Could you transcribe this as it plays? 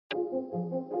Hey,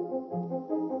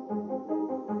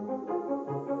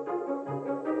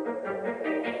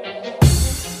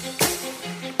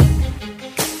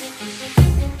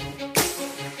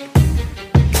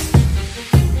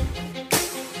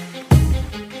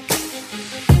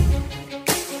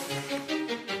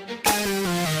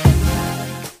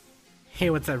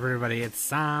 what's up, everybody? It's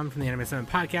Sam from the Anime Summit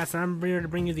Podcast, and I'm here to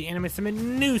bring you the Anime Summit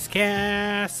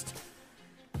Newscast.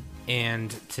 And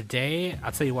today,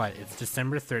 I'll tell you what, it's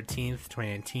December 13th,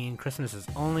 2019. Christmas is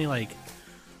only like,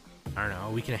 I don't know,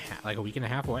 a week and a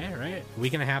half away, right?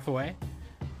 Week and a half away.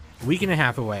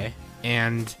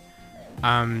 And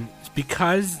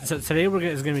because today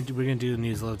we're gonna do the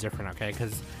news a little different, okay?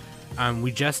 Because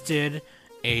we just did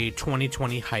a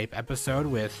 2020 hype episode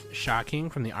with Shocking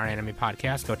from the Our Anime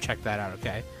Podcast. Go check that out,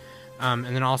 okay? And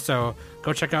then also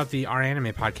go check out the Our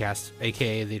Anime Podcast,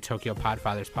 aka the Tokyo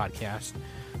Podfathers Podcast.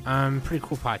 Pretty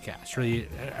cool podcast.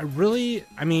 Really,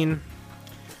 I mean,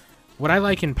 what I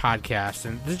like in podcasts,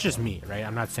 and this is just me, right?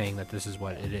 I'm not saying that this is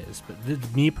what it is, but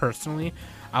me personally,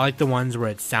 I like the ones where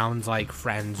it sounds like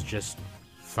friends just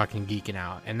fucking geeking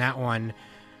out. And that one,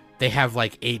 they have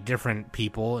like 8 different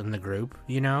people in the group,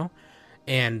 you know?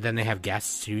 And then they have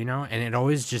guests too, you know, and it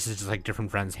always just is like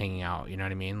different friends hanging out, you know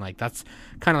what I mean? Like, that's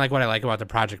kind of like what I like about the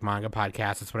Project Manga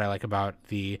podcast. That's what I like about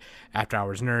the After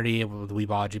Hours Nerdy, the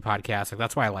Weebology podcast. Like,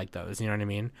 that's why I like those, you know what I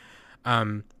mean?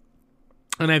 And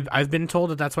I've been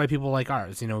told that that's why people like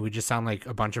ours. You know, we just sound like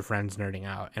a bunch of friends nerding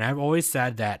out. And I've always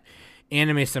said that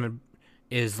Anime Summit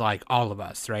is like all of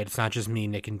us, right? It's not just me,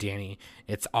 Nick, and Danny.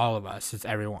 It's all of us. It's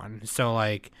everyone. So,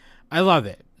 like, I love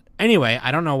it. Anyway,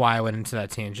 I don't know why I went into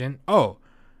that tangent. Oh,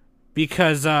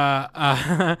 because what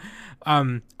I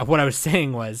was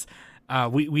saying was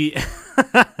we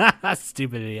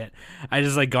stupid idiot. I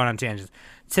just like going on tangents.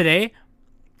 Today,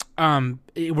 we're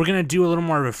gonna do a little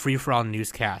more of a free for all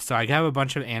newscast. So I have a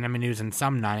bunch of anime news and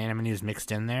some non-anime news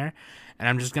mixed in there, and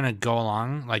I'm just gonna go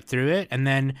along like through it, and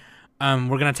then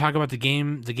we're gonna talk about the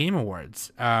game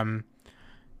awards.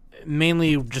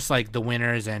 Mainly just like the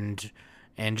winners and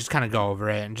just kind of go over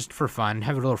it and just for fun,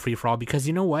 have a little free-for-all, because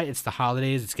you know what? It's the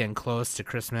holidays. It's getting close to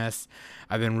Christmas.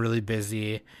 I've been really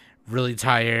busy, really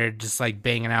tired, just like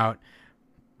banging out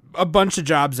a bunch of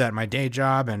jobs at my day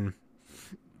job, and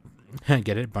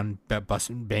get it?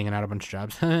 Banging out a bunch of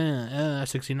jobs.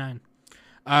 69.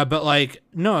 But like,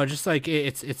 no, just like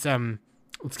it's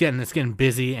getting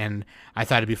busy, and I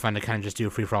thought it'd be fun to kind of just do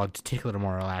a free-for-all to take a little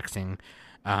more relaxing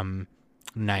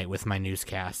night with my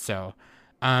newscast. So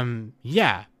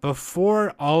yeah,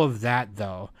 before all of that,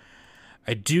 though,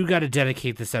 I do got to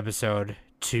dedicate this episode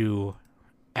to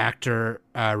actor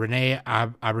Rene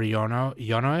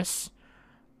Auberjonois.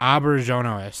 I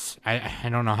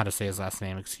don't know how to say his last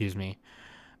name, excuse me.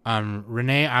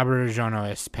 Rene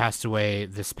Auberjonois passed away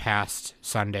this past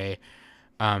Sunday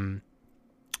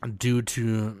due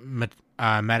to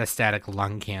metastatic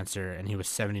lung cancer, and he was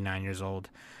 79 years old.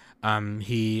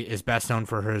 He is best known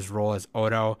for his role as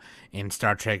Odo in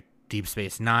Star Trek Deep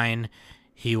Space Nine.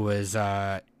 He was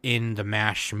in the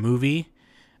MASH movie.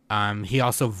 He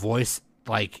also voiced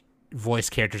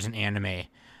characters in anime.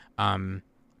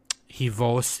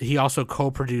 He also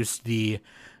co-produced the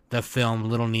film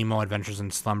Little Nemo Adventures in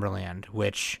Slumberland,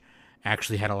 which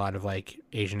actually had a lot of like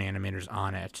Asian animators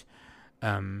on it.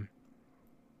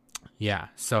 Yeah,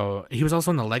 so he was also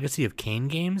in the Legacy of Kain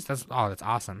games. That's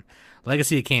awesome.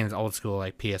 Legacy of Kain is old school,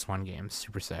 like PS1 games.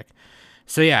 Super sick.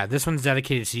 So yeah, this one's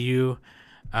dedicated to you.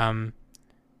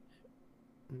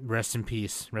 Rest in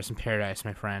peace. Rest in paradise,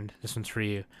 my friend. This one's for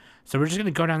you. So we're just gonna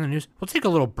go down the news. We'll take a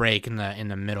little break in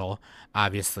the middle,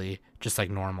 obviously, just like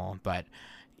normal. But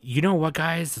you know what,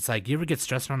 guys? It's like, you ever get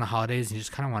stressed around the holidays and you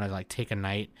just kind of want to like take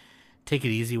it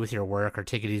easy with your work, or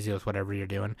take it easy with whatever you're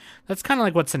doing. That's kind of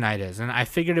like what tonight is. And I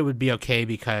figured it would be okay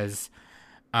because,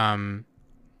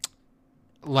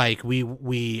 like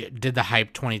we did the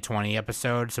Hype 2020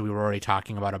 episode. So we were already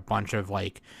talking about a bunch of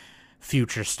like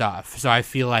future stuff. So I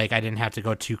feel like I didn't have to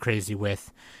go too crazy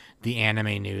with the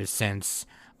anime news, since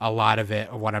a lot of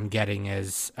it, what I'm getting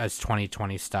is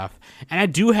 2020 stuff. And I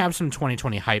do have some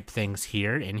 2020 hype things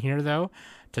in here though,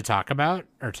 to talk about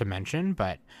or to mention,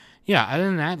 but yeah, other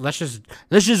than that, let's just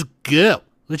go.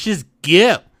 Let's just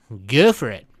go for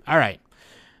it. All right.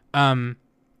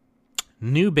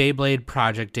 New Beyblade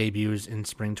project debuts in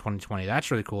spring 2020. That's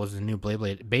really cool. There's a new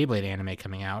Beyblade anime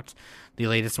coming out. The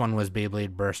latest one was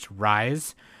Beyblade Burst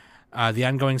Rise. The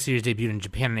ongoing series debuted in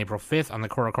Japan on April 5th on the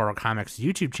CoroCoro Comics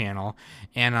YouTube channel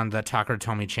and on the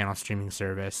Takara channel streaming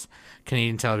service.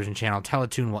 Canadian television channel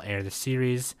Teletoon will air the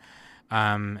series.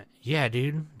 Yeah,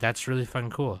 dude, that's really fucking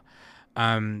cool.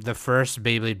 The first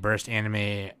Beyblade Burst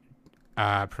anime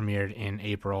premiered in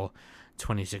April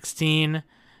 2016.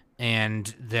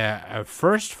 And the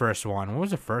first one, what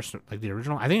was the first, like the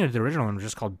original? I think the original one was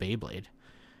just called Beyblade,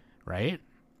 right?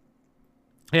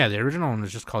 Yeah, the original one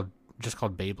was just called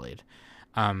Beyblade.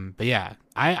 But yeah,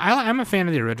 I'm a fan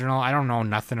of the original. I don't know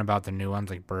nothing about the new ones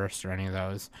like Burst or any of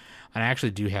those, and I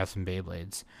actually do have some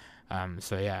Beyblades.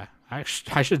 So yeah, I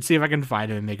should see if I can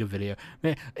find it and make a video.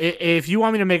 If you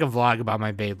want me to make a vlog about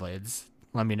my Beyblades,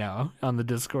 let me know on the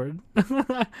Discord.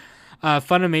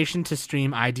 Funimation to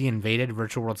stream ID Invaded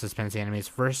Virtual World Suspense Anime's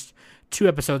first 2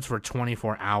 episodes for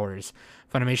 24 hours.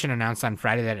 Funimation announced on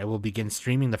Friday that it will begin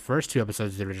streaming the first 2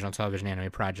 episodes of the original television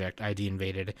anime project, ID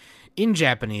Invaded, in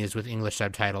Japanese with English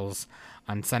subtitles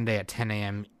on Sunday at 10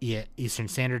 a.m. Eastern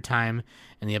Standard Time,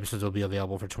 and the episodes will be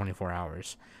available for 24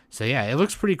 hours. So yeah, it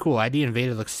looks pretty cool. ID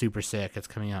Invaded looks super sick. It's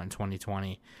coming out in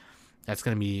 2020. That's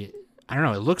going to be, I don't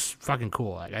know, it looks fucking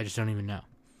cool. I just don't even know.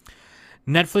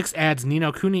 Netflix adds Ni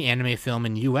no Kuni anime film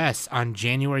in U.S. on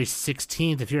January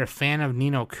 16th. If you're a fan of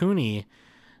Ni no Kuni,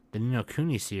 the Ni no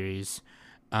Kuni series,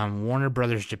 Warner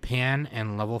Brothers Japan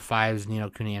and Level 5's Ni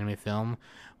no Kuni anime film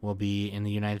will be in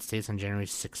the United States on January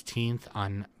 16th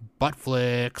on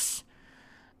Buttflix.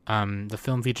 The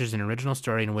film features an original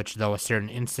story in which, though a certain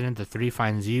incident, the 3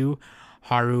 finds you,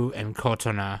 Haru, and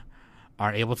Kotona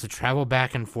are able to travel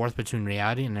back and forth between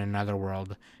reality and another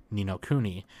world, Ni no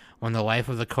Kuni. When the life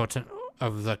of the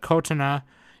Kotona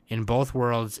in both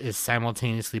worlds is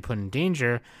simultaneously put in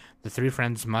danger, the 3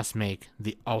 friends must make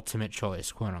the ultimate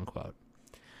choice, quote unquote.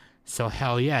 So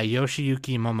hell yeah,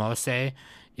 Yoshiyuki Momose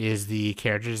is the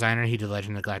character designer. He did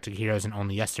Legend of Galactic Heroes and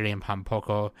Only Yesterday and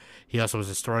Pampoko. He also was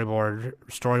a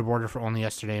storyboarder for Only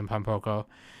Yesterday and Pampoko.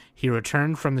 He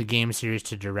returned from the game series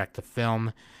to direct the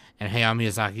film, and Hayao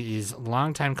Miyazaki's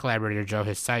longtime collaborator Joe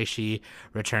Hisaishi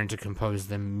returned to compose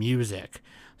the music.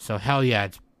 So hell yeah,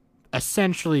 it's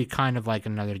essentially kind of like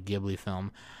another Ghibli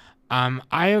film.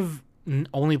 I have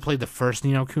only played the first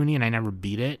Ni no Kuni and I never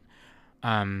beat it.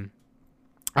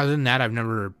 Other than that, I've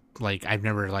never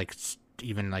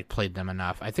even played them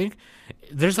enough. I think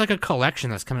there's like a collection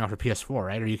that's coming out for PS4,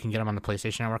 right? Or you can get them on the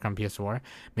PlayStation Network on PS4.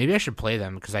 Maybe I should play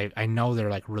them because I know they're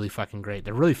like really fucking great.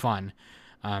 They're really fun.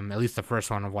 At least the first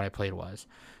one of what I played was.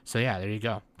 So yeah, there you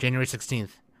go. January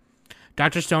 16th.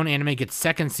 Dr. Stone anime gets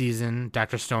second season.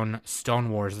 Dr. Stone Stone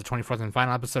Wars, the 24th and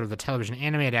final episode of the television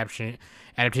anime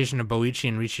adaptation of Boichi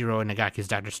and Richiro Nagaki's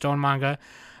Dr. Stone manga,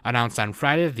 announced on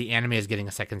Friday that the anime is getting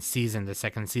a second season. The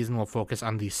second season will focus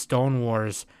on the Stone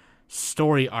Wars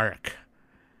story arc.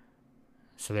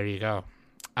 So there you go.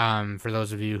 For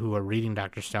those of you who are reading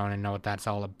Dr. Stone and know what that's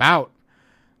all about,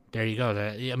 there you go.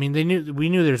 We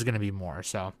knew there was going to be more,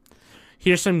 so.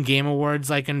 Here's some Game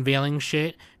Awards, unveiling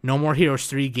shit. No More Heroes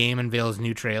 3 game unveils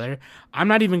new trailer. I'm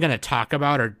not even going to talk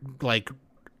about or,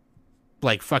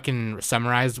 fucking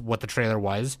summarize what the trailer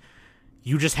was.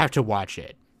 You just have to watch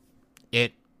it.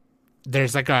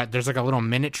 There's like a little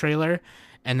minute trailer,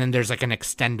 and then there's an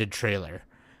extended trailer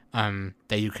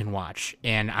that you can watch.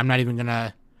 And I'm not even going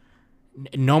to...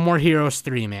 No More Heroes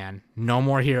 3, man. No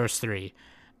More Heroes 3.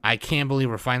 I can't believe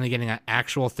we're finally getting an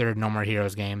actual third No More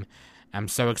Heroes game. I'm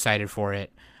so excited for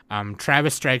it.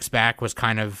 Travis Strikes Back was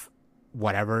kind of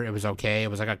whatever. It was okay. It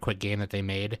was like a quick game that they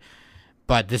made.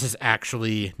 But this is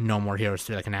actually No More Heroes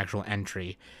 3, like an actual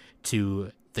entry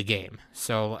to the game.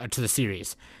 So, to the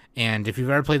series. And if you've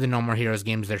ever played the No More Heroes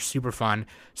games, they're super fun.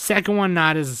 Second one,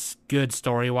 not as good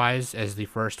story-wise as the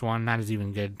first one. Not as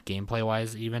even good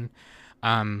gameplay-wise, even.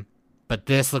 But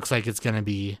this looks like it's going to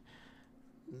be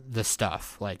the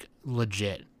stuff.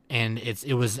 Legit. And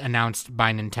it was announced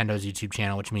by Nintendo's YouTube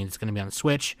channel, which means it's going to be on the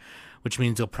Switch, which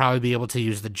means you'll probably be able to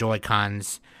use the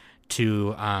Joy-Cons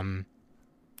to,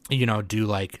 do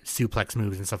suplex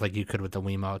moves and stuff like you could with the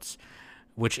Wiimotes,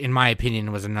 which in my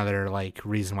opinion was another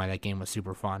reason why that game was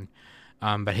super fun.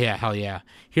 But yeah, hell yeah.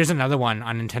 Here's another one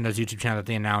on Nintendo's YouTube channel that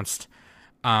they announced,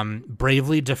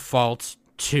 Bravely Default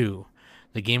 2.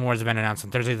 The Game Awards event announced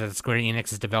on Thursday that Square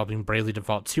Enix is developing Bravely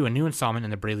Default 2, a new installment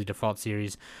in the Bravely Default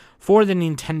series, for the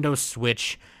Nintendo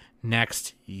Switch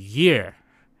next year.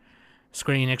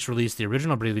 Square Enix released the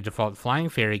original Bravely Default Flying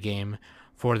Fairy game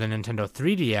for the Nintendo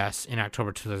 3DS in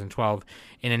October 2012.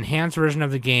 An enhanced version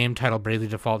of the game, titled Bravely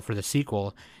Default for the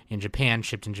sequel, in Japan,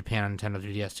 shipped in Japan on Nintendo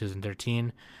 3DS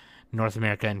 2013, North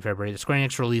America in February. The Square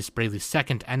Enix released Bravely's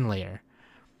second End Layer,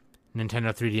 Nintendo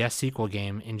 3DS sequel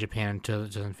game, in Japan in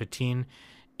 2015,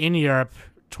 in Europe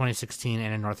 2016,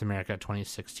 and in North America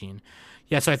 2016.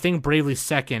 Yeah, so I think Bravely's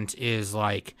second is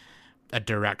a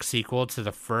direct sequel to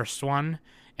the first one,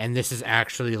 and this is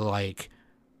actually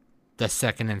the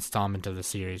second installment of the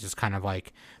series. It's kind of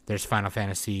like there's Final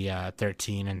Fantasy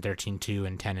 13 and 13-2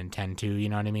 and 10 and 10-2. You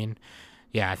know what I mean?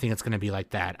 Yeah, I think it's going to be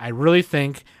like that. I really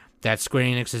think that Square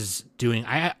Enix is doing.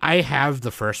 I have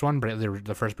the first one,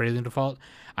 the first Bravely Default.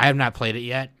 I have not played it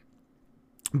yet,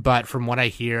 but from what I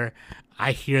hear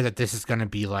that this is going to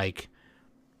be like,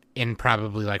 in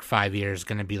probably like 5 years,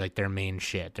 going to be like their main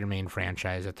shit, their main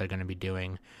franchise that they're going to be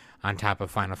doing on top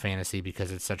of Final Fantasy,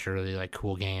 because it's such a really like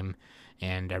cool game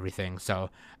and everything. So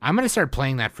I'm going to start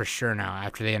playing that for sure now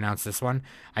after they announce this one.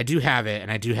 I do have it,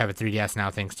 and I do have a 3DS now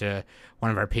thanks to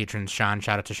one of our patrons, Sean.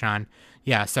 Shout out to Sean.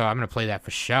 Yeah, so I'm going to play that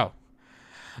for show.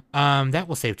 That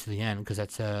will save to the end because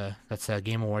that's a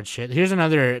Game Awards shit. Here's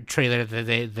another trailer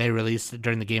that they released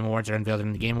during the Game Awards, or unveiled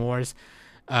during the Game Awards.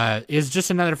 Is just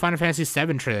another Final Fantasy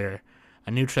VII trailer,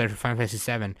 a new trailer for Final Fantasy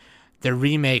VII, the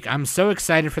remake. I'm so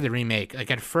excited for the remake.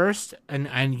 Like at first, and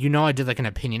I did like an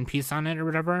opinion piece on it or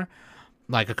whatever,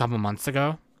 like a couple months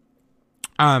ago.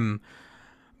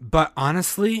 But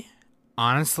honestly,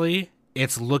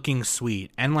 it's looking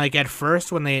sweet. And like at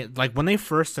first, when they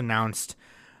first announced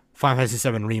Final Fantasy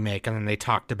VII remake, and then they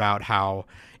talked about how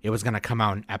it was gonna come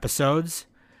out in episodes.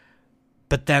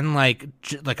 But then, like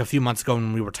a few months ago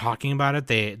when we were talking about it,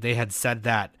 they had said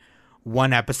that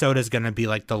one episode is going to be,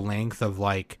 like, the length of,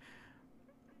 like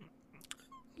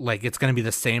it's going to be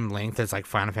the same length as, like,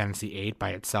 Final Fantasy VIII by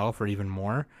itself, or even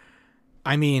more.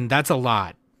 I mean, that's a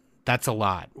lot.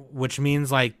 Which means,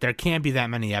 like, there can't be that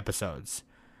many episodes,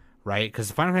 right? Because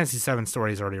the Final Fantasy VII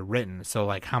story is already written. So,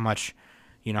 like, how much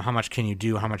can you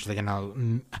do? How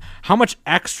much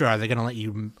extra are they going to let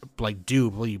you, like, do?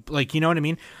 Like, you know what I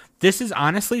mean? This is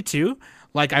honestly, too,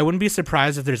 like, I wouldn't be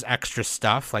surprised if there's extra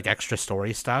stuff, like extra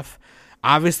story stuff.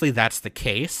 Obviously, that's the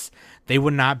case. They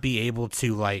would not be able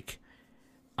to, like,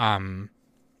 add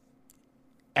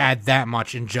that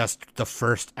much in just the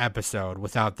first episode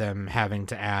without them having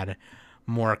to add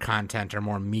more content or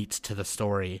more meat to the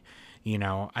story. You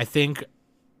know, I think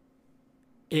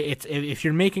if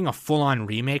you're making a full-on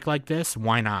remake like this,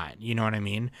 why not? You know what I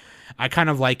mean? I kind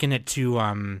of liken it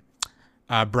to,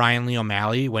 Brian Lee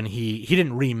O'Malley when he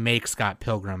didn't remake Scott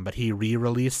Pilgrim, but he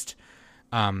re-released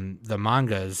the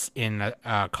mangas in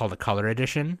called the Color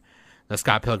Edition, the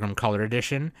Scott Pilgrim Color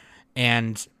Edition,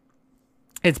 and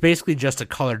it's basically just a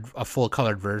full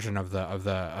colored version of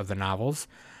the novels.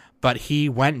 But he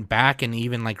went back and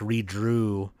even like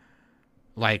redrew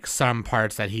like some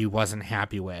parts that he wasn't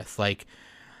happy with, like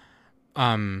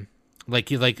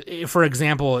for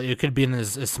example, it could be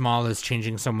as small as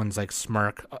changing someone's like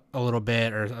smirk a little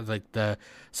bit, or like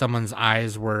someone's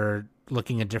eyes were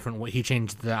looking a different way. He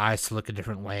changed the eyes to look a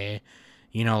different way,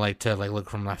 you know, like to like look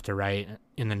from left to right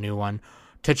in the new one,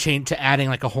 to adding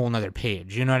like a whole nother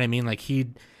page. You know what I mean? Like he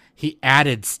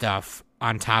added stuff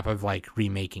on top of like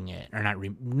remaking it, or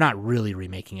not really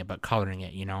remaking it, but coloring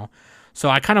it, you know? So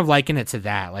I kind of liken it to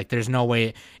that. Like, there's no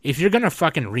way, if you're going to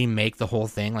fucking remake the whole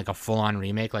thing, like a full-on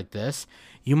remake like this,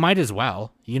 you might as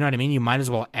well. You know what I mean? You might as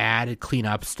well clean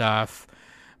up stuff,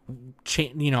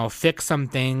 fix some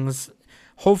things.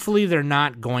 Hopefully they're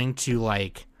not going to,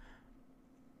 like,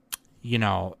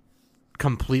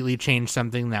 completely change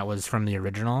something that was from the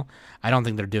original. I don't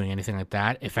think they're doing anything like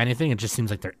that. If anything, it just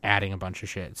seems like they're adding a bunch of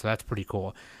shit. So that's pretty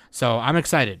cool. So I'm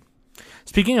excited.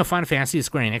 Speaking of Final Fantasy,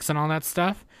 Square Enix, and all that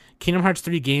stuff, Kingdom Hearts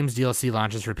 3 Games DLC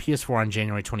launches for PS4 on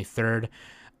January 23rd.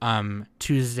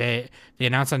 Tuesday, they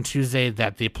announced on Tuesday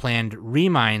that the planned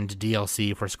Remind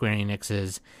DLC for Square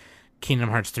Enix's Kingdom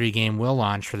Hearts 3 game will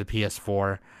launch for the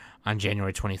PS4 on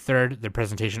January 23rd. The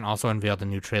presentation also unveiled a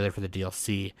new trailer for the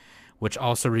DLC, which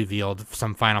also revealed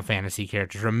some Final Fantasy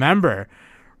characters. Remember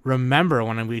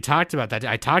when we talked about that,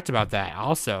 I talked about that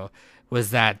also, was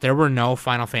that there were no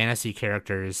Final Fantasy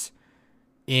characters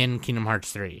in Kingdom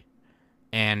Hearts 3.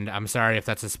 And I'm sorry if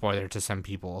that's a spoiler to some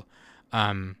people.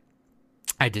 I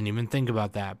didn't even think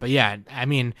about that. But yeah, I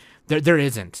mean, there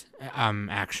isn't,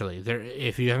 actually.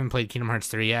 If you haven't played Kingdom Hearts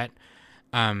 3 yet,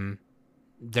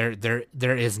 there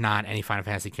is not any Final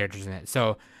Fantasy characters in it.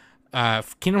 So,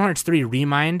 Kingdom Hearts 3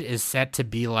 Remind is set to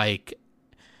be like,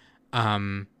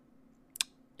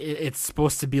 it's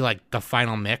supposed to be like the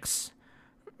final mix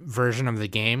version of the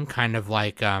game, kind of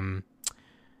like,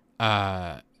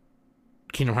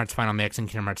 Kingdom Hearts Final Mix and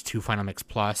Kingdom Hearts 2 Final Mix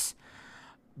Plus.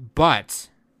 But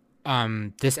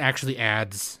this actually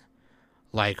adds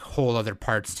like whole other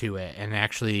parts to it, and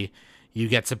actually you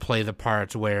get to play the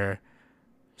part where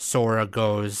Sora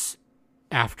goes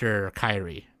after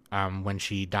Kairi when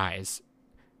she dies.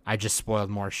 I just spoiled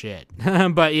more shit.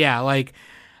 But yeah, like,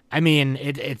 I mean,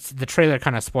 it's the trailer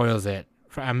kind of spoils it.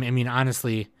 I mean,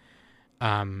 honestly,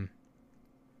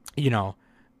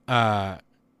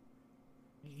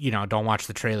 don't watch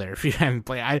the trailer if you haven't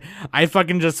played. I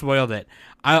fucking just spoiled it.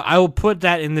 I will put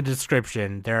that in the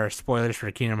description. There are spoilers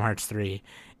for Kingdom Hearts 3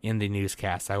 in the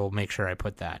newscast. I will make sure I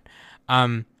put that.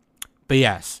 But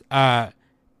yes,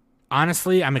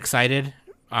 honestly, I'm excited.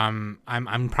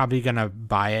 I'm probably gonna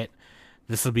buy it.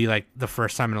 This will be like the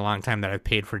first time in a long time that I've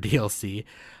paid for DLC.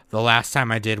 The last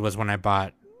time I did was when I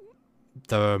bought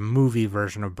the movie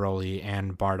version of Broly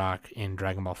and Bardock in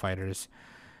Dragon Ball FighterZ.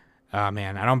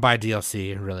 Man, I don't buy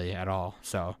DLC really at all.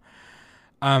 So,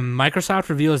 Microsoft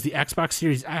reveals the Xbox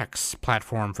Series X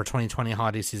platform for 2020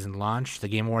 holiday season launch. The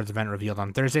Game Awards event revealed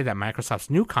on Thursday that Microsoft's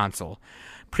new console,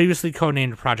 previously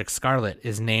codenamed Project Scarlet,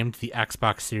 is named the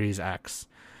Xbox Series X.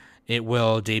 It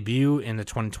will debut in the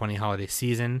 2020 holiday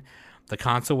season. The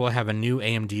console will have a new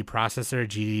AMD processor,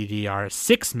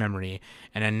 GDDR6 memory,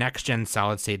 and a next-gen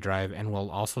solid-state drive, and will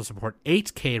also support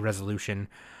 8K resolution,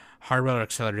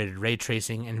 hardware-accelerated ray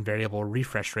tracing, and variable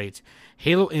refresh rates.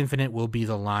 Halo Infinite will be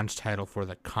the launch title for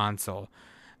the console.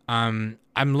 I'm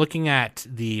looking at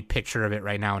the picture of it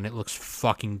right now, and it looks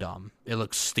fucking dumb. It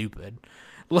looks stupid.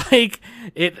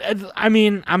 I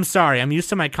mean, I'm sorry. I'm used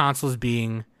to my consoles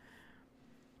being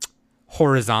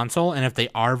horizontal, and if they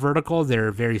are vertical,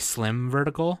 they're very slim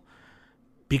vertical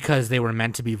because they were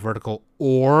meant to be vertical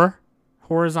or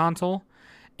horizontal.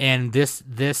 And this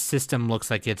system looks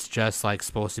like it's just like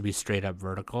supposed to be straight up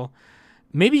vertical.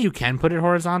 Maybe you can put it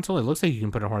horizontal. It looks like you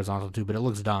can put it horizontal too, but it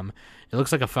looks dumb. It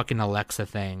looks like a fucking Alexa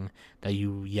thing that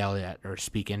you yell at or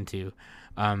speak into.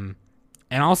 And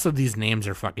also these names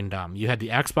are fucking dumb. You had the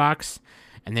Xbox,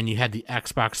 and then you had the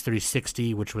Xbox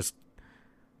 360, which was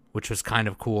kind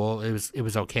of cool. It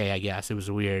was okay, I guess. It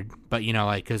was weird, but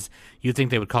like, because you'd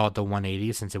think they would call it the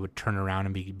 180 since it would turn around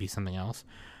and be something else.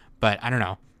 But I don't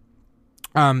know.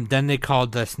 Then they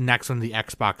called this next one the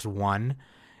Xbox One,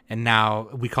 and now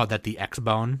we called that the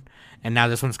Xbone, and now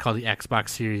this one's called the Xbox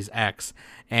Series X.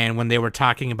 And when they were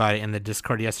talking about it in the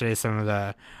Discord yesterday, some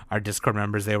of our Discord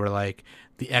members, they were like,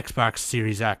 the Xbox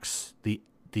Series X, the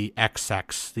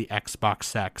XX, the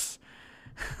Xbox X.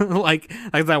 like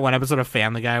that one episode of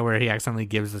Family Guy where he accidentally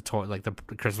gives the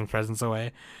Christmas presents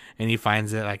away, and he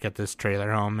finds it like at this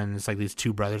trailer home, and it's like these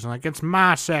two brothers, and like, it's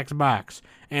my sex box,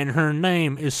 and her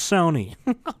name is Sony.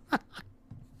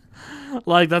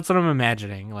 Like, that's what I'm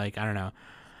imagining. Like, I don't know.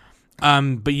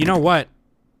 But you know what?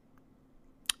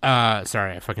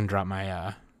 Sorry, I fucking dropped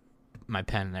my my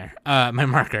pen there. My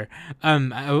marker. I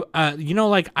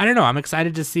don't know. I'm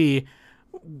excited to see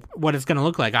what it's going to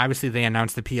look like. Obviously, they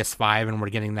announced the PS5, and we're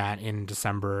getting that in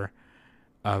December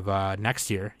of next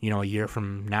year, a year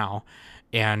from now.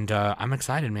 And I'm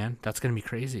excited, man. That's going to be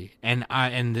crazy. And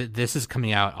this is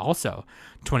coming out also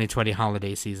 2020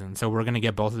 holiday season. So we're going to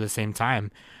get both at the same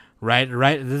time. Right.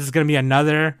 This is going to be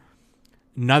another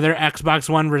Xbox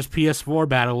One versus PS4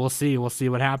 battle. We'll see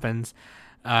what happens.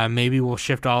 Maybe we'll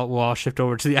all shift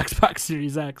over to the Xbox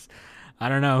Series X. I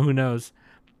don't know. Who knows?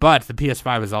 But the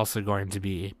PS5 is also going to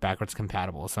be backwards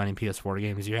compatible. So any PS4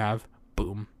 games you have,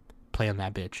 boom, play on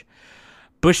that bitch.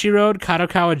 Bushiroad,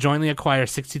 Kadokawa jointly acquire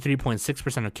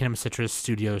 63.6% of Kinema Citrus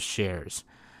Studios shares.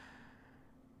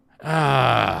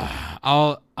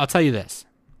 I'll tell you this.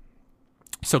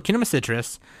 So Kinema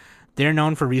Citrus, they're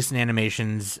known for recent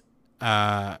animations.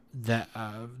 They're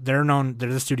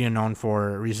the studio known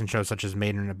for recent shows such as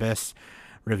Made in Abyss,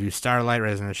 Review Starlight,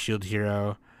 Resident Evil Shield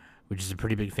Hero, which is a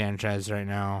pretty big franchise right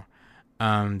now.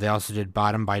 They also did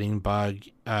Bottom Biting Bug,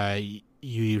 Yu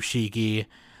Yu Shiki,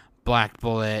 Black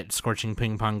Bullet, Scorching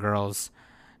Ping Pong Girls,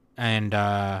 and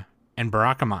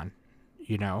Barakamon.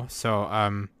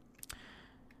 So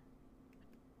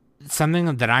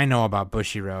something that I know about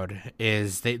Bushiroad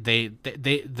is they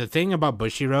the thing about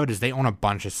Bushiroad is they own a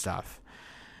bunch of stuff.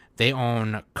 They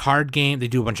own card game. They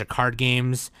do a bunch of card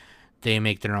games. They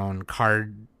make their own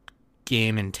card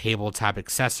game and tabletop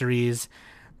accessories.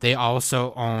 They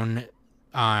also own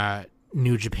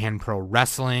New Japan Pro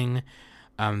Wrestling.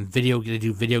 They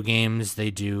do video games.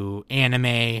 They do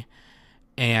anime.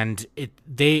 And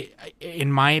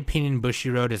in my opinion,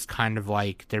 Bushiroad is kind of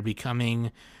like they're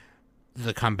becoming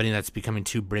the company that's becoming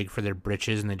too big for their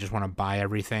britches, and they just want to buy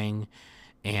everything.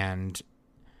 And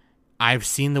I've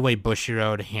seen the way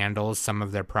Bushiroad handles some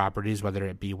of their properties, whether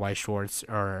it be Weiss Schwarz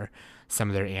or some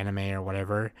of their anime or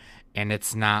whatever. And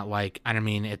it's not like,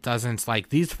 it doesn't, like,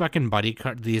 these fucking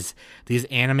these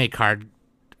anime card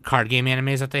game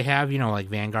animes that they have, like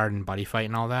Vanguard and Buddy Fight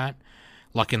and all that,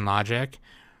 Luck and Logic.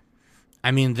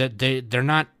 They're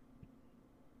not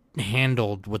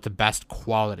handled with the best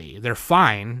quality. They're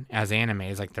fine as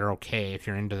animes, like they're okay if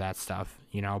you're into that stuff,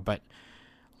 but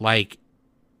like,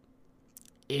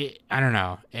 I don't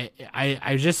know.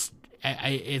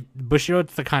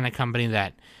 Bushiroad's the kind of company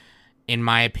that, in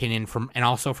my opinion, and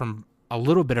also from a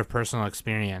little bit of personal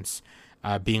experience,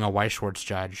 being a Weiss Schwarz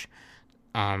judge,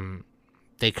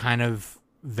 they kind of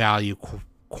value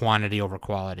quantity over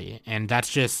quality, and that's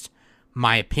just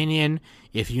my opinion.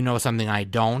 If you know something I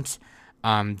don't,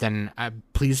 then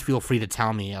please feel free to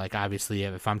tell me. Like, obviously,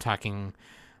 if I'm talking,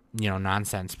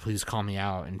 nonsense, please call me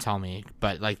out and tell me.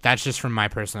 But like, that's just from my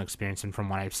personal experience and from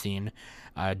what I've seen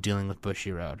dealing with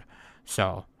Bushiroad.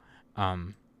 So,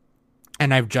 and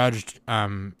I've judged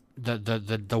the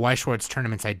Weiss Schwarz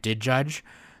tournaments I did judge.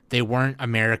 They weren't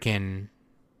American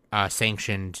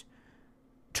sanctioned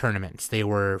tournaments. They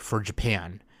were for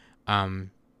Japan.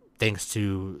 Thanks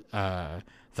to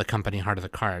the company Heart of the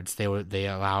Cards, they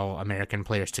allow American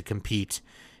players to compete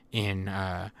in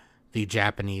the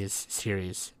Japanese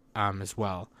series as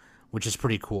well, which is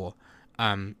pretty cool.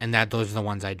 And those are the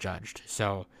ones I judged.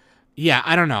 So, yeah,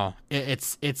 I don't know.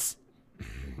 It's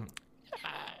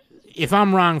if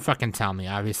I'm wrong, fucking tell me.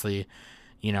 Obviously,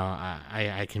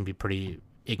 I can be pretty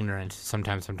ignorant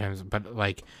sometimes, but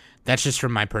like, that's just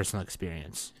from my personal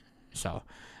experience. So,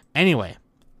 anyway,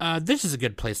 this is a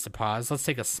good place to pause. Let's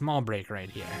take a small break right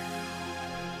here.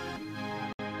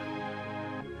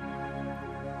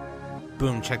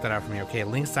 Boom, check that out for me. Okay,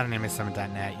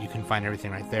 links.animesummit.net. You can find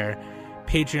everything right there.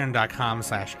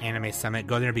 Patreon.com/animesummit.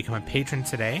 Go there and become a patron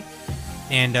today.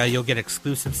 And you'll get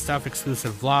exclusive stuff,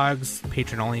 exclusive vlogs,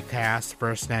 patron-only cast.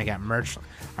 First, then I got merch,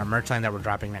 our merch line that we're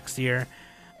dropping next year.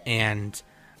 And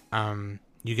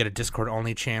you get a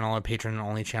Discord-only channel, a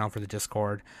patron-only channel for the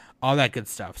Discord, all that good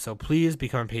stuff. So please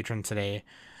become a patron today.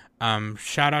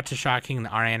 Shout out to Shocking, the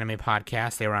Our Anime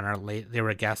podcast. They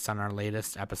were guests on our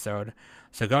latest episode.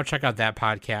 So go check out that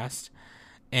podcast.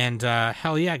 And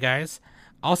hell yeah, guys.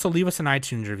 Also, leave us an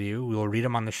iTunes review. We will read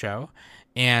them on the show.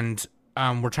 And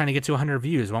we're trying to get to 100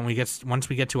 reviews. Once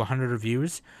we get to 100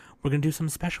 reviews, we're going to do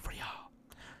something special for y'all.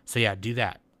 So yeah, do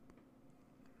that.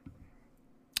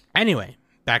 Anyway,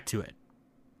 back to it.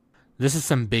 This is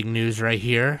some big news right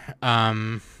here.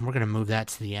 We're going to move that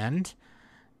to the end.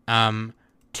 Quentin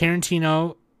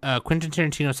Tarantino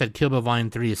said Kill Bill Volume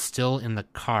 3 is still in the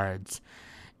cards.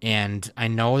 And I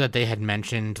know that they had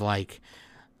mentioned, like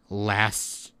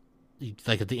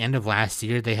at the end of last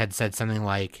year, they had said something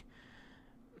like,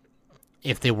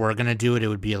 if they were going to do it, it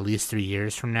would be at least 3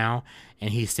 years from now.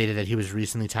 And he stated that he was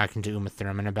recently talking to Uma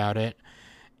Thurman about it.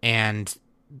 And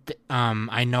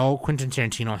I know Quentin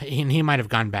Tarantino, and he might have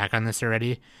gone back on this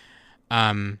already.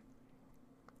 But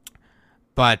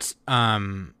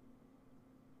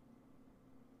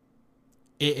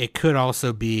it could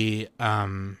also be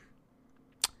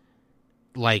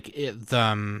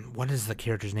what is the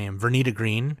character's name? Vernita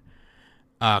Green,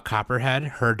 Copperhead,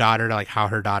 her daughter, like how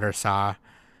her daughter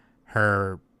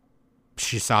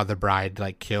she saw the bride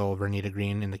like kill Vernita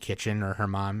Green in the kitchen, or her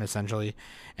mom essentially,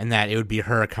 and that it would be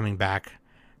her coming back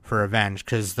for revenge,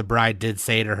 because the bride did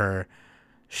say to her,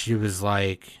 she was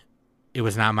like, it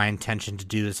was not my intention to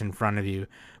do this in front of you,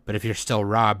 but if you're still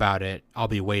raw about it, I'll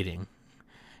be waiting.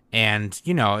 And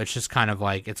it's just kind of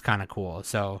like, it's kind of cool.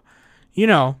 So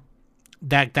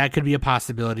that could be a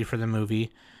possibility for the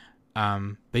movie.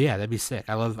 But yeah, that'd be sick.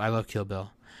 I love Kill Bill.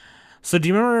 So do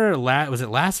you remember, was it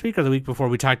last week or the week before,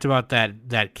 we talked about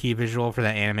that key visual for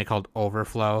that anime called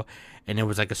Overflow, and it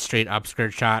was like a straight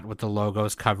upskirt shot with the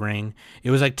logos covering. It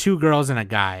was like two girls and a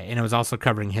guy, and it was also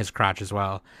covering his crotch as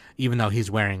well, even though he's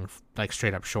wearing like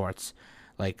straight up shorts,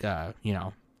 like cargo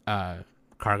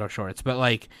shorts. But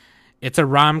like, it's a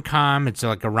rom-com. It's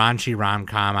like a raunchy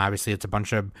rom-com. Obviously, it's a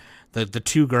bunch of the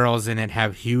two girls in it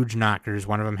have huge knockers.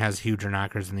 One of them has huger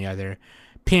knockers than the other.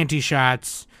 Panty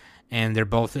shots. And they're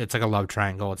both, it's like a love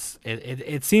triangle.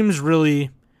 It seems really,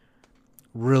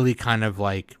 really kind of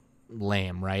like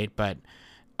lame, right? But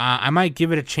I might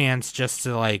give it a chance just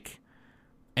to like,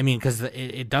 I mean, because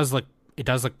it does look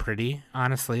pretty,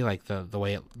 honestly. Like the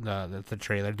way the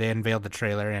trailer, they unveiled the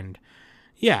trailer, and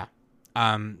yeah,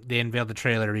 they unveiled the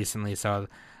trailer recently. So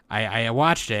I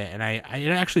watched it, and it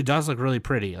actually does look really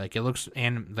pretty. Like, it looks,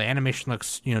 and the animation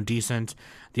looks decent.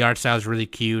 The art style is really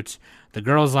cute. The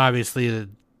girls, obviously,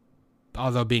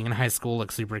 although being in high school,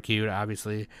 look super cute,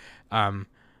 obviously. But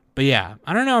yeah,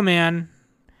 I don't know, man.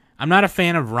 I'm not a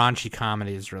fan of raunchy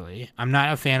comedies, really. I'm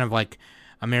not a fan of like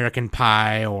American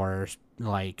Pie or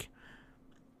like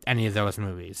any of those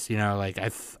movies. Like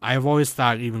I've always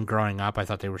thought, even growing up, I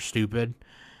thought they were stupid.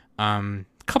 A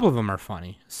couple of them are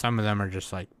funny. Some of them are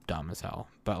just like dumb as hell.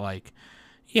 But like,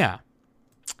 yeah.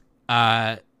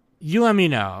 You let me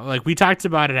know. Like, we talked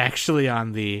about it actually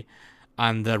on the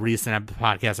recent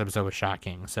podcast episode with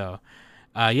Shocking. So,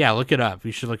 yeah, look it up.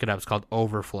 You should look it up. It's called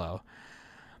Overflow.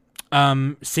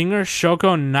 Singer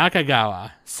Shoko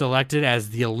Nakagawa selected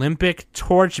as the Olympic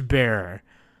torchbearer.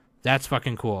 That's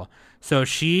fucking cool. So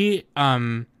she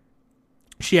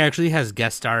actually has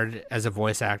guest starred as a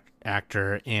voice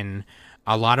actor in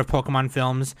a lot of Pokemon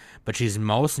films, but she's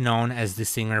most known as the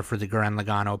singer for the Gurren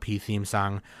Lagann OP theme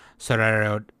song,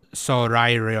 Sorairo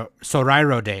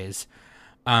Days.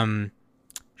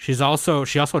 She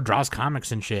also draws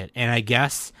comics and shit, and I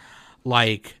guess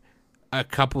like a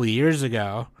couple of years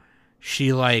ago,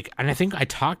 and I think I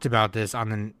talked about this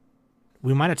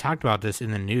we might have talked about this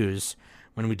in the news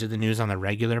when we did the news on the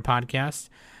regular podcast.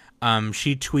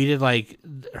 She tweeted like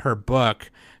her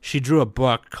book. She drew a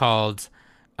book called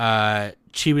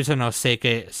Chibuta no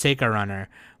Seika Runner,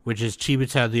 which is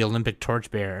Chibuta the Olympic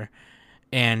torchbearer.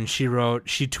 And she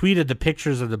tweeted the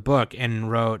pictures of the book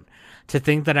and wrote, "To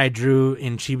think that I drew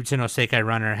in Chibuta no Sekai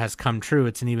Runner has come true.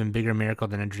 It's an even bigger miracle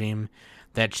than a dream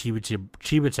that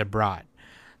Chibuta brought."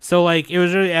 So like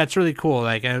it's really cool.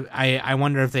 Like I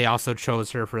wonder if they also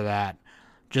chose her for that,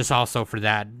 just also for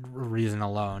that reason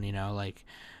alone, you know, like.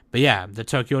 But yeah, the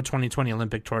Tokyo 2020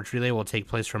 Olympic Torch Relay will take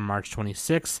place from March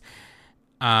 26th.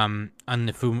 On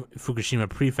the Fukushima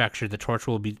Prefecture, the torch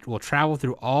will travel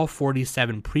through all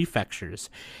 47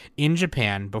 prefectures in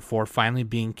Japan before finally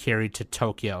being carried to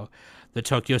Tokyo. The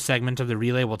Tokyo segment of the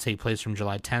relay will take place from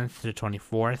July 10th to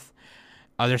 24th.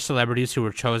 Other celebrities who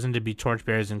were chosen to be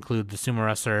torchbearers include the sumo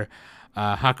wrestler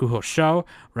Hakuho Sho,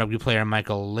 rugby player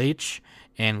Michael Leitch,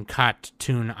 and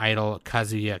cartoon idol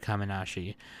Kazuya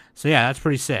Kamenashi. So yeah, that's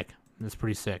pretty sick.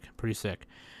 Pretty sick.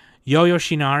 Yo-Yo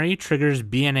Shinari triggers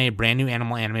BNA brand new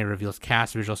animal anime, reveals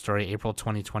cast, visual story, April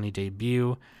 2020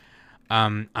 debut.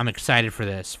 I'm excited for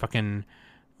this.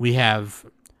 We have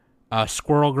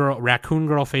Raccoon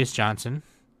Girl Face Johnson.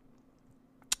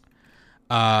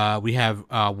 We have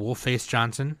Wolf Face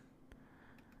Johnson.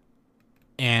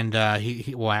 And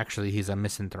he's a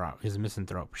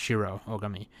misanthrope. Shiro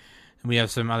Ogami. And we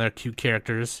have some other cute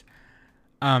characters.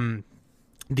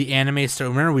 The anime story.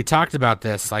 Remember, we talked about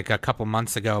this like a couple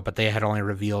months ago, but they had only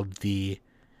revealed the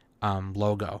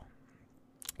logo.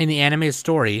 In the anime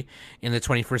story, in the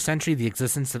 21st century, the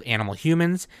existence of animal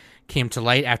humans came to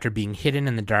light after being hidden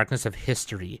in the darkness of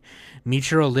history.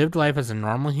 Michiru lived life as a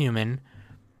normal human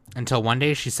until one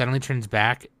day she suddenly turns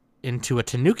back into a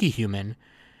Tanuki human.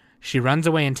 She runs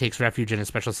away and takes refuge in a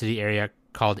special city area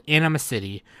called Anima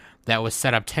City that was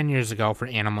set up 10 years ago for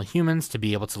animal humans to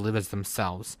be able to live as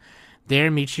themselves.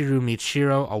 There, Michiru meets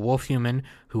Shiro, a wolf human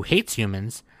who hates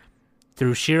humans.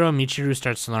 Through Shiro, Michiru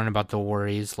starts to learn about the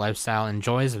worries, lifestyle, and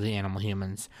joys of the animal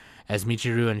humans. As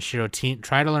Michiru and Shiro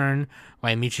try to learn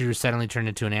why Michiru suddenly turned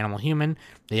into an animal human,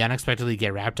 they unexpectedly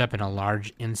get wrapped up in a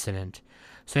large incident.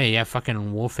 So yeah, you have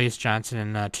fucking Wolf Face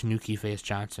Johnson and Tanuki Face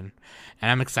Johnson.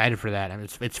 And I'm excited for that.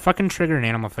 It's fucking Trigger and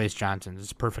Animal Face Johnson.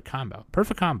 It's a perfect combo.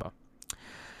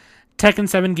 Tekken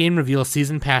 7 game reveals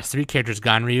Season Pass 3 characters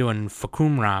Ganryu and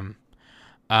Fakumram.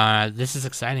 This is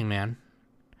exciting, man.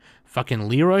 Fucking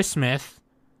Leroy Smith,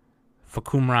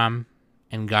 Fakumram,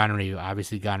 and Ganryu.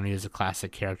 Obviously, Ganryu is a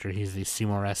classic character. He's the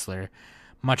sumo wrestler,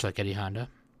 much like Eddie Honda.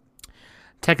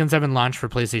 Tekken 7 launched for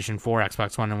PlayStation 4,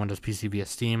 Xbox One, and Windows PC via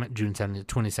Steam, June 7,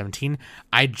 2017.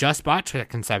 I just bought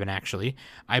Tekken 7, actually.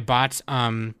 I bought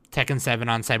Tekken 7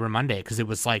 on Cyber Monday because it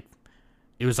was like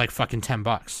fucking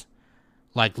 $10.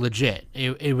 Like, legit.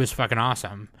 It was fucking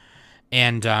awesome.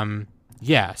 And,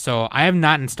 yeah, so I have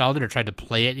not installed it or tried to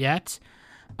play it yet,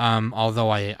 although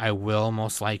I will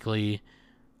most likely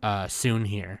soon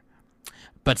here.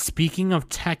 But speaking of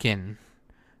Tekken,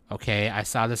 okay, I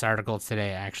saw this article today.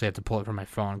 I actually have to pull it from my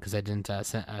phone because I didn't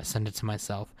send it to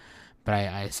myself, but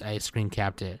I screen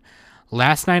capped it.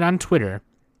 Last night on Twitter,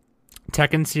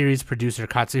 Tekken series producer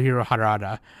Katsuhiro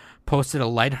Harada posted a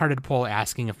lighthearted poll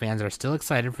asking if fans are still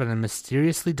excited for the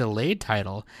mysteriously delayed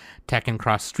title, Tekken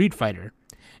Cross Street Fighter.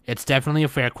 It's definitely a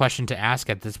fair question to ask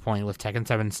at this point, with Tekken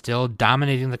 7 still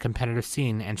dominating the competitive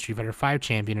scene and Street Fighter V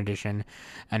Champion Edition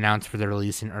announced for the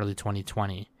release in early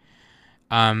 2020.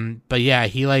 But yeah,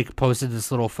 he posted this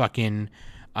little fucking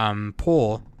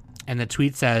poll, and the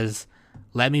tweet says,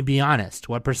 "Let me be honest,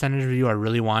 what percentage of you are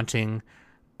waiting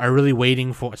for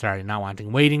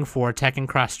Tekken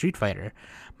Cross Street Fighter?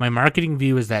 My marketing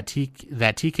view is that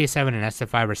TK7 and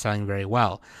SF5 are selling very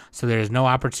well, so there is no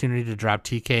opportunity to drop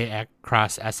TK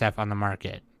Cross SF on the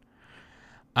market."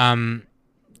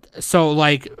 So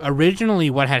originally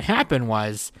what had happened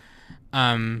was,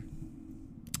 back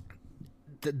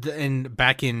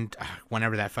in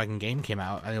whenever that fucking game came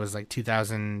out, it was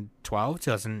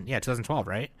 2012,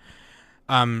 right?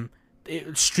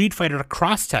 Street Fighter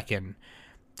Cross Tekken.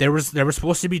 There were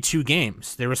supposed to be two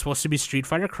games. There was supposed to be Street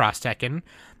Fighter Cross Tekken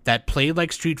that played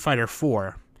like Street Fighter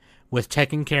 4, with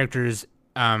Tekken characters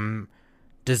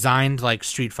designed like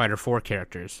Street Fighter 4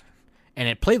 characters, and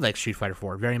it played like Street Fighter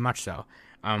 4, very much so,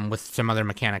 with some other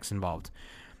mechanics involved.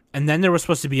 And then there was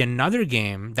supposed to be another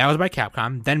game that was by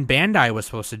Capcom. Then Bandai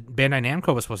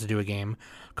Namco was supposed to do a game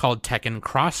called Tekken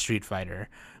Cross Street Fighter,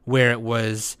 where it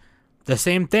was the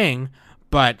same thing,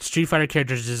 but Street Fighter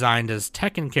characters designed as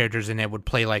Tekken characters, and it would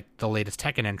play like the latest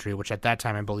Tekken entry, which at that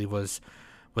time I believe was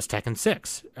Tekken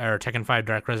 6 or Tekken 5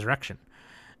 Dark Resurrection.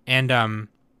 And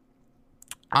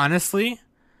honestly,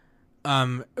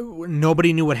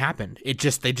 nobody knew what happened. They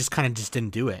just kind of just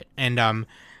didn't do it. And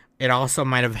it also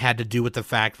might have had to do with the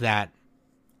fact that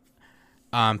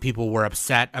people were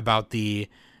upset about the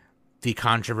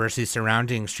controversy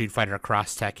surrounding Street Fighter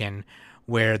Cross Tekken,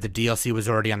 where the DLC was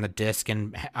already on the disc,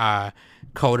 and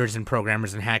coders and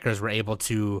programmers and hackers were able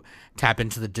to tap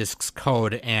into the disc's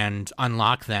code and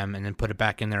unlock them, and then put it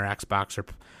back in their Xbox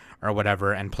or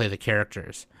whatever, and play the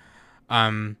characters.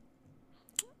 So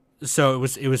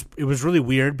it was really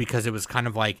weird, because it was kind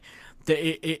of like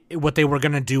what they were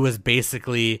gonna do was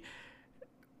basically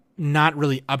not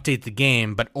really update the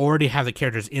game, but already have the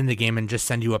characters in the game and just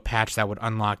send you a patch that would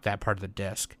unlock that part of the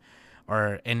disc,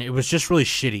 and it was just really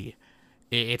shitty.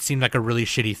 It seemed like a really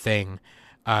shitty thing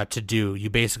to do. You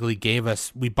basically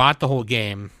we bought the whole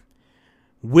game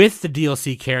with the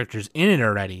DLC characters in it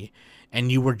already,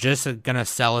 and you were just gonna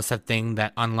sell us a thing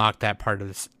that unlocked that part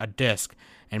of a disc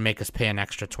and make us pay an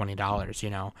extra $20, you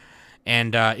know?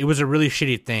 And it was a really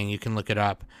shitty thing. You can look it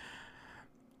up.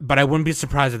 But I wouldn't be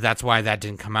surprised if that's why that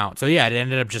didn't come out. So yeah, it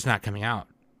ended up just not coming out.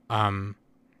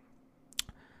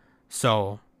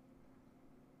 So,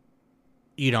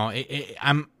 you know,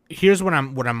 here's what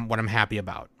I'm happy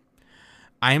about.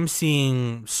 I'm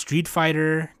seeing Street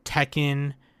Fighter,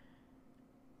 Tekken,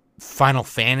 Final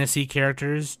Fantasy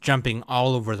characters jumping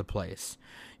all over the place.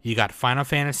 You got Final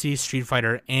Fantasy, Street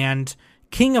Fighter, and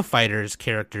King of Fighters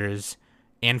characters,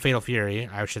 and Fatal Fury,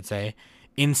 I should say,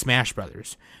 in Smash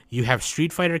Brothers. You have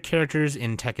Street Fighter characters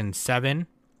in Tekken 7.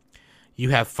 You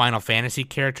have Final Fantasy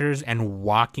characters and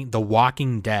The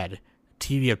Walking Dead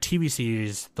TV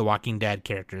series, The Walking Dead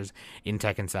characters in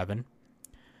Tekken 7.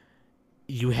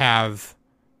 You have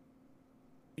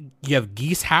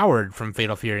Geese Howard from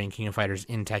Fatal Fury and King of Fighters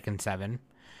in Tekken 7.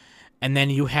 And then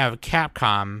you have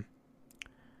Capcom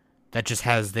that just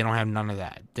they don't have none of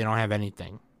that. They don't have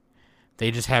anything. They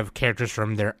just have characters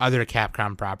from their other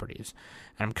Capcom properties.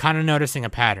 And I'm kind of noticing a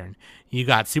pattern. You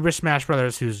got Super Smash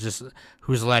Brothers,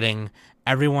 who's letting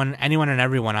anyone and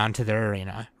everyone onto their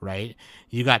arena, right?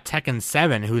 You got Tekken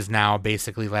 7, who's now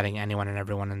basically letting anyone and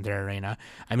everyone in their arena.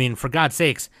 I mean, for God's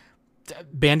sakes,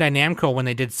 Bandai Namco, when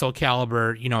they did Soul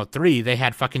Calibur, 3, they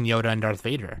had fucking Yoda and Darth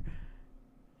Vader.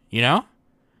 You know?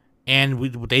 And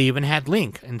they even had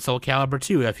Link in Soul Calibur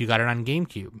 2 if you got it on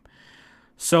GameCube.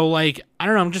 So, like, I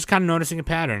don't know, I'm just kind of noticing a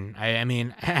pattern. I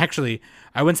mean, actually,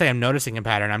 I wouldn't say I'm noticing a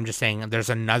pattern. I'm just saying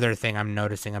there's another thing I'm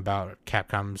noticing about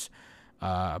Capcom's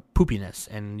poopiness.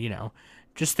 And,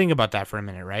 just think about that for a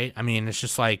minute, right? I mean, it's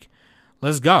just like,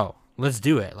 let's go. Let's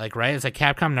do it. Like, right? It's like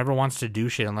Capcom never wants to do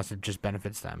shit unless it just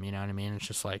benefits them. You know what I mean? It's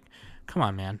just like, come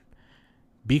on, man.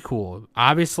 Be cool.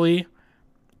 Obviously,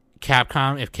 if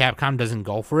Capcom doesn't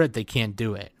go for it, they can't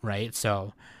do it, right?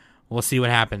 So we'll see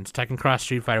what happens. Tekken Cross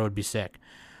Street Fighter would be sick.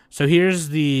 So here's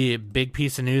the big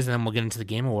piece of news, and then we'll get into the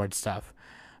Game Awards stuff.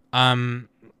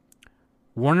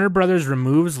 Warner Brothers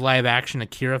removes live-action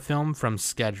Akira film from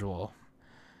schedule.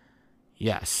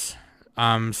 Yes.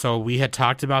 So we had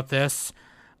talked about this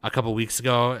a couple weeks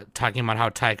ago, talking about how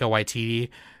Taika Waititi,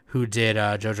 who did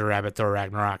Jojo Rabbit, Thor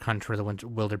Ragnarok, Hunt for the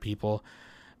Wilder People,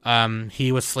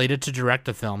 he was slated to direct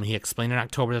the film. He explained in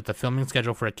October that the filming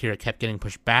schedule for Akira kept getting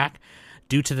pushed back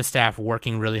due to the staff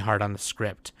working really hard on the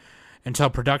script,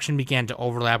 until production began to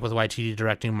overlap with Waititi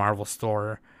directing Marvel's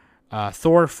Thor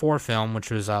 4 film, which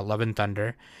was Love and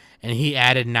Thunder. And he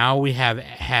added, now we have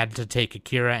had to take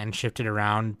Akira and shift it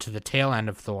around to the tail end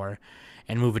of Thor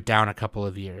and move it down a couple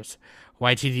of years.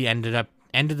 Waititi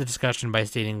ended the discussion by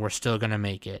stating, we're still going to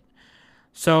make it.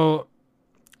 So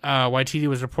Waititi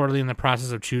was reportedly in the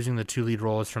process of choosing the 2 lead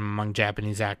roles from among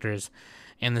Japanese actors,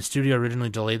 and the studio originally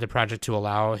delayed the project to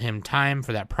allow him time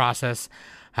for that process.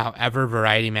 However,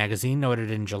 Variety magazine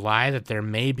noted in July that there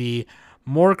may be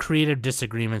more creative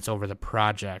disagreements over the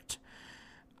project.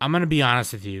 I'm going to be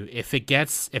honest with you. If it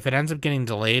ends up getting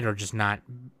delayed or just not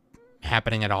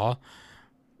happening at all,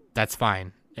 that's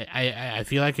fine. I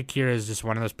feel like Akira is just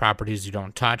one of those properties you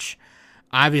don't touch.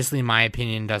 Obviously, my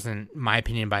opinion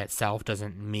by itself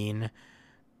doesn't mean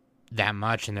that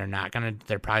much, and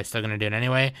they're probably still gonna do it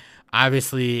anyway.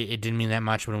 Obviously, it didn't mean that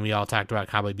much when we all talked about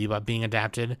Cowboy Bebop being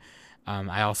adapted.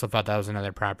 I also thought that was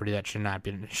another property that should not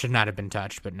have been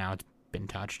touched, but now it's been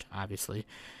touched, obviously,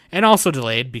 and also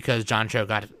delayed because John Cho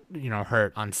got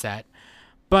hurt on set.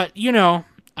 But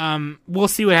we'll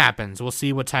see what happens. We'll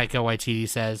see what Taika Waititi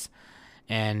says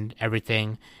and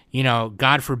everything.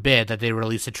 God forbid that they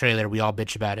release a trailer, we all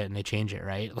bitch about it, and they change it,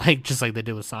 right? Like just like they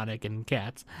did with Sonic and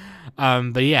Cats.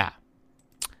 But yeah.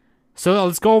 So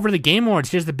let's go over the Game Awards.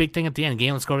 Here's the big thing at the end.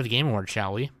 Let's go over the Game Awards,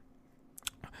 shall we?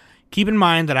 Keep in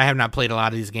mind that I have not played a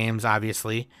lot of these games,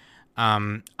 obviously.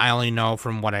 I only know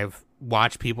from what I've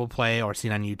watched people play or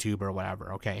seen on YouTube or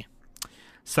whatever, okay?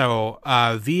 So,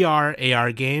 VR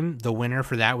AR game, the winner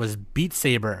for that was Beat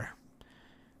Saber.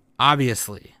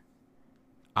 Obviously.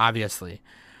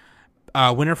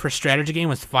 Winner for strategy game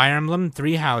was Fire Emblem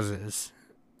Three Houses.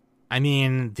 I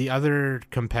mean, the other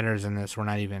competitors in this were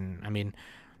not even...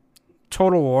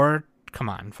 Total War, come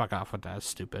on, fuck off with that, that's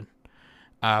stupid.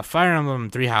 Fire Emblem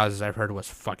Three Houses, I've heard, was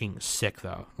fucking sick,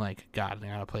 though. Like, God, I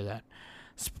gotta play that.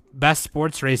 Best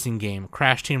sports racing game,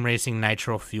 Crash Team Racing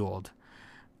Nitro Fueled.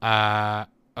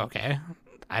 Okay.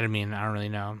 I don't really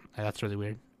know. That's really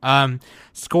weird.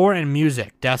 Score and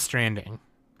music, Death Stranding.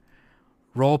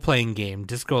 Role-playing game,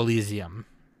 Disco Elysium.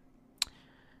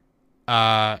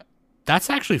 That's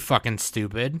actually fucking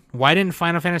stupid. Why didn't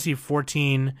Final Fantasy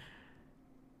XIV...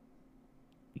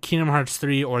 Kingdom Hearts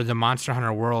 3 or the Monster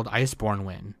Hunter World Iceborne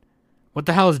win? What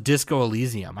the hell is Disco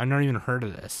Elysium? I've never even heard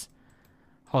of this.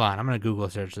 Hold on, I'm going to Google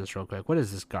search this real quick. What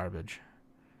is this garbage?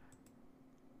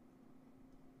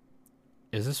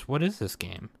 What is this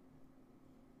game?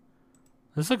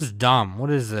 This looks dumb.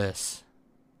 What is this?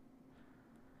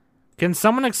 Can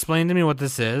someone explain to me what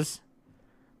this is?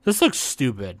 This looks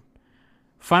stupid.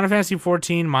 Final Fantasy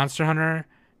XIV, Monster Hunter,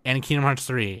 and Kingdom Hearts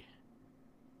 3.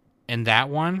 And that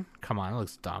one? Come on, it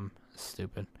looks dumb.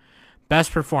 Stupid.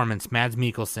 Best performance, Mads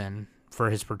Mikkelsen for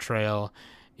his portrayal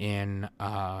in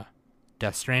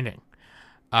Death Stranding.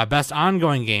 Best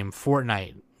ongoing game,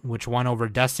 Fortnite, which won over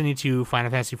Destiny 2,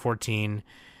 Final Fantasy XIV,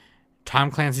 Tom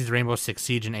Clancy's Rainbow Six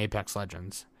Siege, and Apex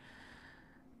Legends.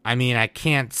 I mean, I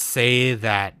can't say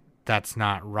that that's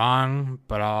not wrong,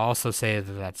 but I'll also say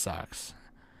that sucks.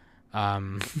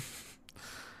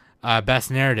 Best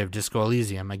narrative, Disco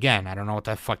Elysium. Again, I don't know what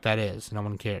the fuck that is. No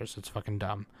one cares. It's fucking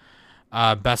dumb.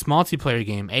 Best multiplayer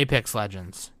game, Apex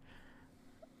Legends.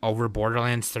 Over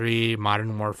Borderlands 3,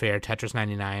 Modern Warfare, Tetris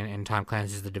 99, and Tom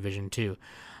Clancy's The Division 2.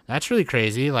 That's really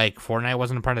crazy. Like, Fortnite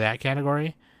wasn't a part of that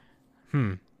category?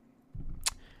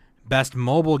 Best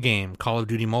mobile game, Call of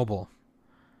Duty Mobile.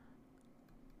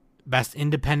 Best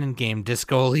independent game,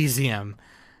 Disco Elysium.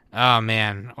 Oh,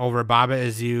 man. Over Baba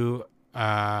Is You,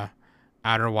 Outer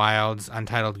Wilds,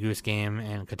 Untitled Goose Game,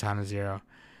 and Katana Zero.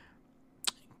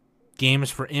 Games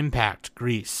for Impact,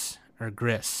 Gris.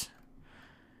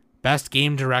 Best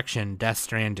Game Direction, Death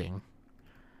Stranding.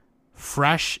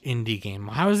 Fresh Indie Game.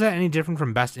 How is that any different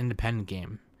from Best Independent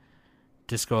Game?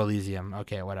 Disco Elysium.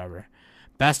 Okay, whatever.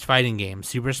 Best Fighting Game,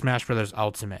 Super Smash Bros.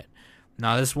 Ultimate.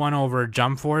 Now, this won over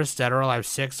Jump Force, Dead or Alive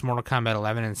 6, Mortal Kombat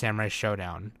 11, and Samurai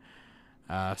Showdown.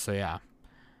 So, yeah.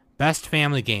 Best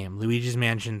Family Game, Luigi's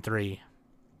Mansion 3.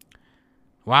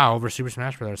 Wow, over Super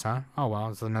Smash Bros., huh? Oh, well,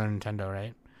 it's another Nintendo,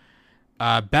 right?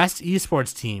 Best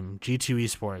Esports Team, G2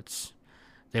 Esports.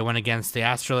 They went against the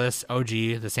Astralis,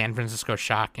 OG, the San Francisco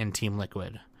Shock, and Team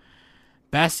Liquid.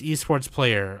 Best Esports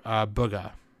Player,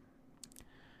 Bugha.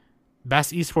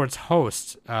 Best Esports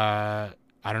Host, I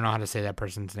don't know how to say that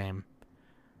person's name.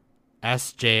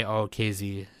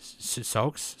 SJOKZ,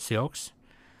 Siox?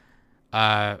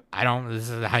 This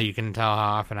is how you can tell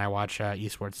how often I watch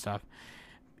esports stuff.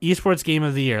 Esports Game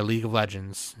of the Year, League of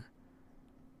Legends.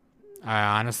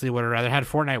 I honestly would have rather had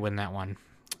Fortnite win that one.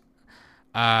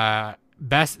 That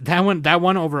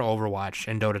one over Overwatch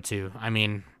and Dota 2. I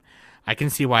mean, I can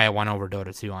see why it won over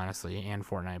Dota 2, honestly, and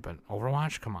Fortnite, but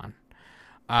Overwatch, come on.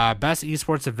 Best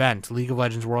esports event, League of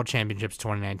Legends World Championships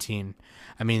 2019.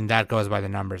 I mean, that goes by the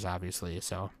numbers, obviously.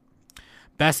 So,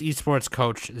 best esports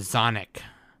coach, Zonic.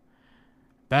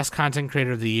 Best content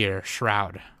creator of the year,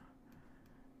 Shroud.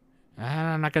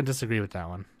 I'm not going to disagree with that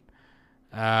one.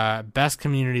 Best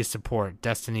community support,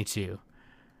 Destiny 2.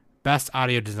 Best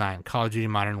audio design, Call of Duty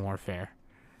Modern Warfare.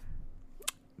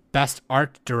 Best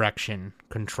art direction,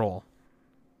 Control.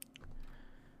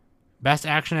 Best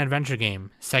action adventure game,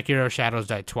 Sekiro Shadows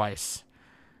Die Twice.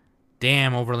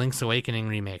 Damn, over Link's Awakening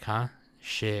remake, huh?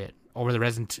 Shit. Over the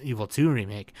Resident Evil 2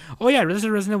 remake. Oh yeah, there's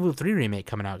a Resident Evil 3 remake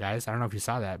coming out, guys. I don't know if you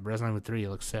saw that. Resident Evil 3, it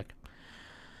looks sick.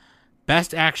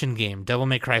 Best action game, Devil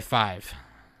May Cry 5.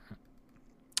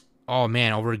 Oh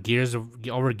man, over Gears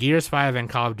 5 and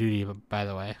Call of Duty, by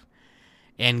the way.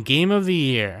 And Game of the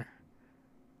Year,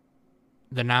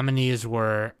 the nominees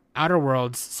were Outer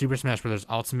Worlds, Super Smash Bros.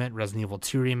 Ultimate, Resident Evil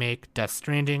 2 Remake, Death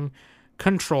Stranding,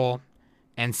 Control,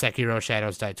 and Sekiro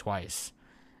Shadows Die Twice.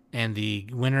 And the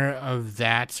winner of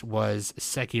that was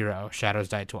Sekiro Shadows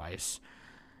Die Twice.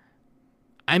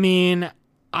 I mean,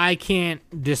 I can't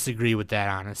disagree with that,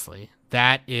 honestly.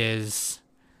 That is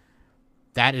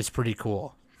pretty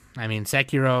cool. I mean,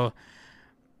 Sekiro,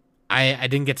 I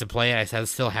didn't get to play it. I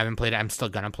still haven't played it. I'm still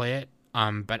gonna play it.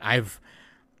 But I've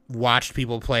watched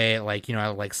people play it,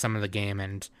 like some of the game,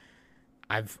 and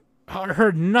I've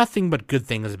heard nothing but good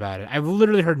things about it. I've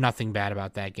literally heard nothing bad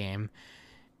about that game.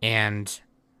 And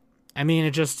I mean,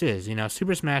 it just is.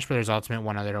 Super Smash Bros. Ultimate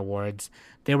won other awards.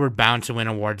 They were bound to win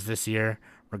awards this year,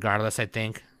 regardless, I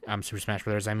think. Super Smash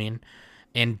Bros., I mean.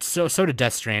 And so did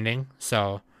Death Stranding.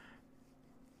 So,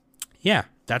 yeah,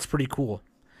 that's pretty cool.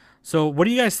 So, what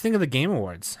do you guys think of the Game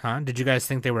Awards, huh? Did you guys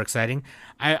think they were exciting?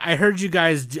 I heard you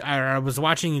guys, I was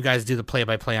watching you guys do the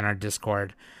play-by-play on our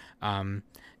Discord, and,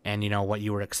 what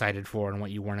you were excited for and what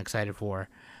you weren't excited for.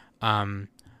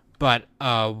 But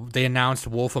they announced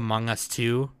Wolf Among Us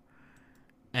 2,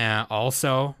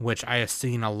 also, which I have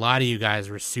seen a lot of you guys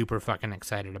were super fucking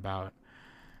excited about.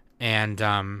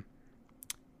 And,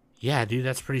 yeah, dude,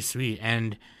 that's pretty sweet.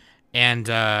 And an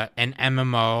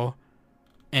MMO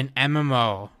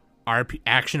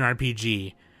action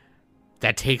RPG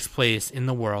that takes place in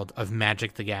the world of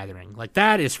Magic the Gathering. Like,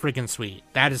 that is freaking sweet.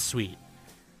 That is sweet.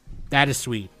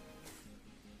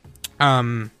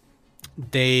 I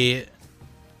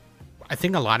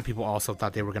think a lot of people also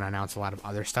thought they were going to announce a lot of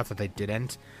other stuff that they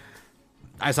didn't.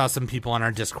 I saw some people on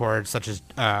our Discord, such as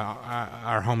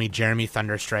our homie Jeremy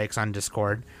Thunderstrikes on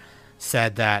Discord,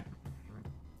 said that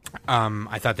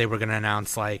I thought they were going to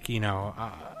announce, like, a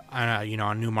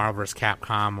new Marvel vs.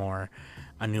 Capcom or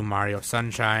a new Mario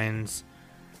Sunshines,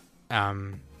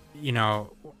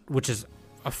 which is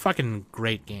a fucking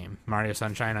great game. Mario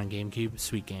Sunshine on GameCube,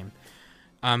 sweet game.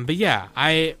 But yeah,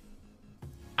 I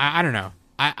don't know.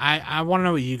 I want to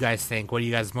know what you guys think. What are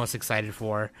you guys most excited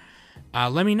for?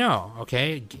 Let me know,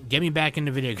 okay? Get me back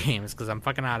into video games, because I'm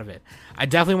fucking out of it. I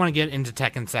definitely want to get into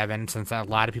Tekken 7, since a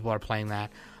lot of people are playing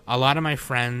that. A lot of my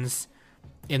friends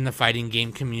in the fighting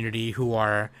game community who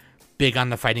are big on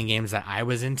the fighting games that I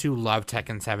was into love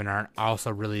Tekken 7, are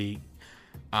also really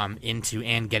into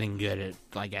and getting good at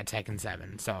Tekken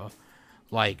 7. So,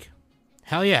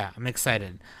 hell yeah, I'm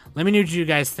excited. Let me know what you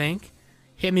guys think.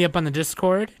 Hit me up on the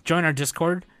Discord. Join our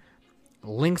Discord.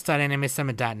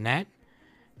 links.animesummit.net.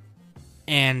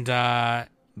 And,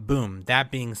 boom.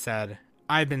 That being said,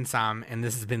 I've been Sam, and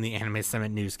this has been the Anime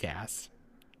Summit Newscast.